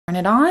Turn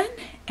it on,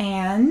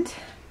 and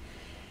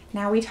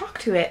now we talk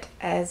to it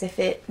as if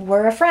it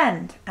were a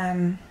friend.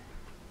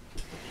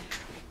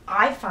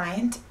 I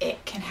find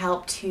it can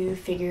help to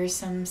figure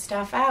some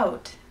stuff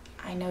out.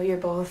 I know you're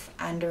both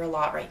under a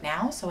lot right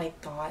now, so I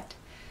thought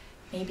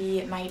maybe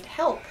it might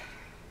help.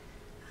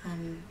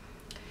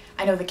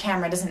 I know the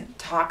camera doesn't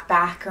talk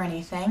back or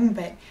anything,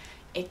 but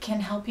it can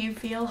help you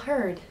feel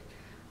heard.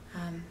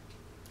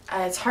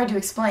 It's hard to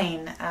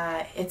explain.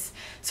 It's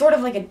sort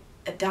of like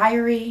a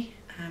diary.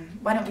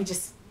 Why don't we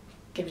just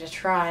give it a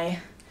try?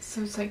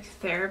 So it's like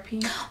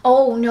therapy?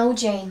 Oh, no,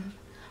 Jane.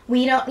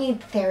 We don't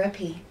need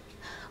therapy.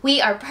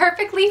 We are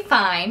perfectly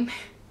fine.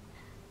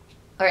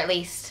 Or at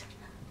least,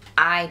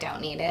 I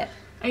don't need it.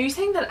 Are you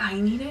saying that I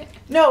need it?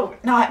 No,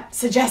 not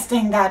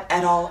suggesting that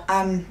at all.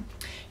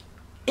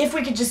 If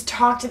we could just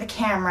talk to the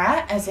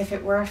camera as if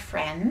it were a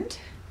friend.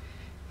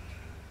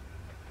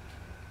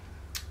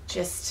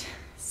 Just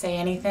say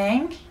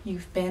anything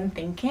you've been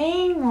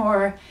thinking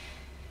or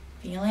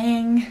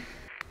feeling.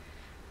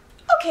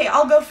 Okay,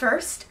 I'll go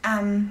first.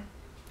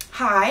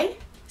 Hi.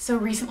 So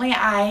recently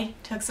I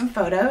took some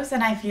photos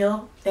and I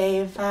feel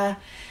they've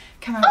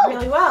come out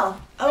really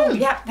well. Oh,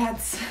 yeah,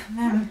 that's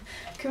them.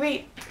 Could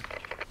we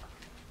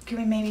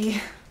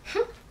maybe...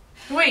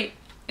 Wait,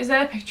 is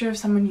that a picture of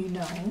someone you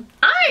know?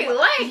 I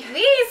like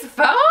these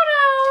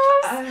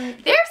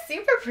photos. They're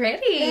super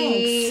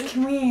pretty. Thanks.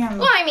 Can we,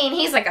 Well, I mean,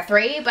 he's like a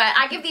 3, but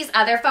I give these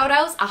other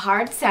photos a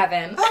hard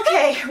 7.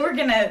 Okay, we're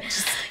gonna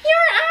just...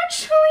 You're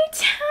actually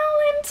talented.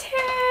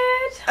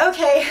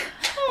 Okay,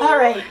 all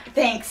right,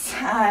 thanks.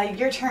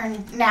 Your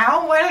turn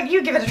now. Why don't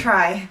you give it a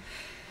try?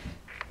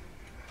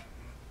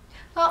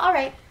 Well, all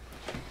right.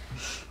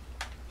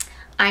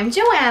 I'm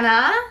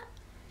Johanna.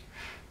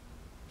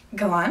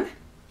 Go on.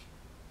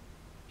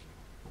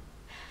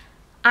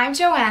 I'm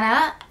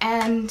Johanna,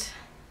 and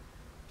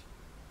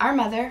our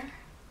mother.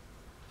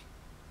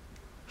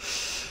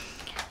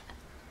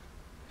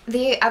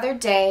 The other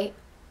day,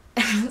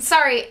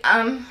 sorry,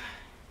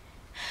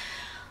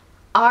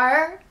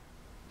 our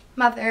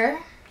mother.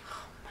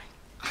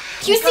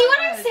 You see what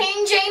I'm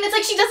saying, Jane? It's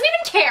like she doesn't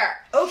even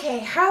care. Okay,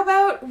 how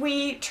about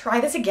we try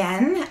this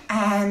again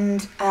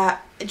and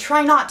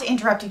try not to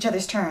interrupt each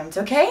other's turns,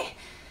 okay?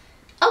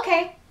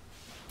 Okay.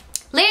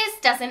 Liz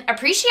doesn't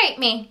appreciate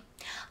me.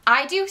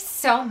 I do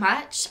so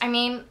much. I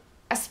mean,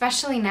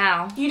 especially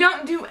now. You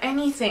don't do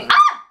anything.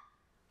 Ah!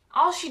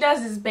 All she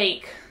does is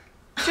bake.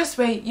 Just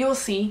wait, you'll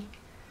see.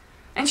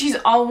 And she's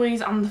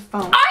always on the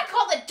phone. I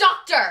call the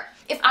doctor!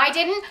 If I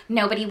didn't,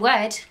 nobody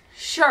would.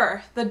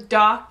 Sure, the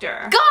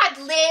doctor. God,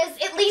 Liz,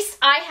 at least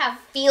I have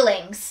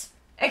feelings.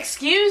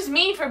 Excuse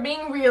me for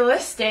being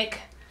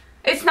realistic.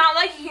 It's not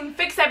like you can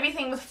fix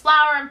everything with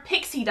flour and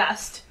pixie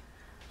dust.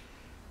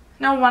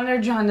 No wonder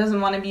John doesn't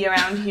want to be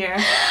around here.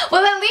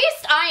 Well, at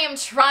least I am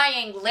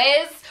trying,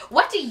 Liz.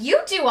 What do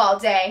you do all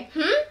day,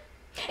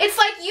 It's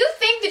like you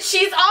think that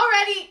she's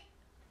already...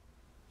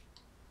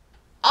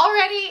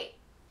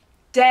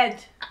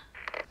 Dead.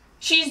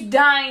 She's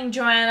dying,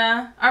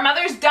 Johanna. Our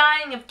mother's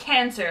dying of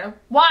cancer.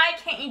 Why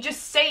can't you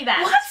just say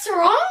that? What's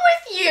wrong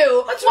with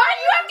you? Why do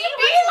you have to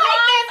be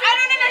like this? I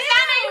don't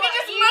understand how you can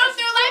just move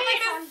through life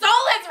like this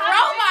soulless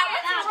robot.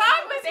 What's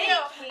wrong with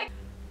you?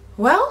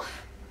 Well,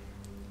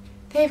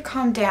 they've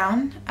calmed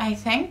down, I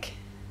think.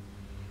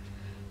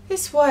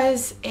 This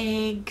was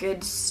a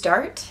good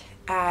start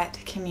at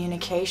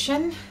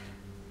communication.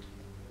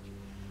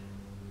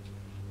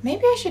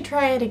 Maybe I should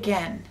try it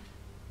again.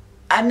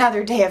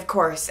 Another day, of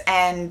course,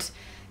 and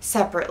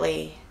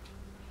separately.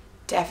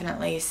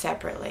 Definitely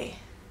separately.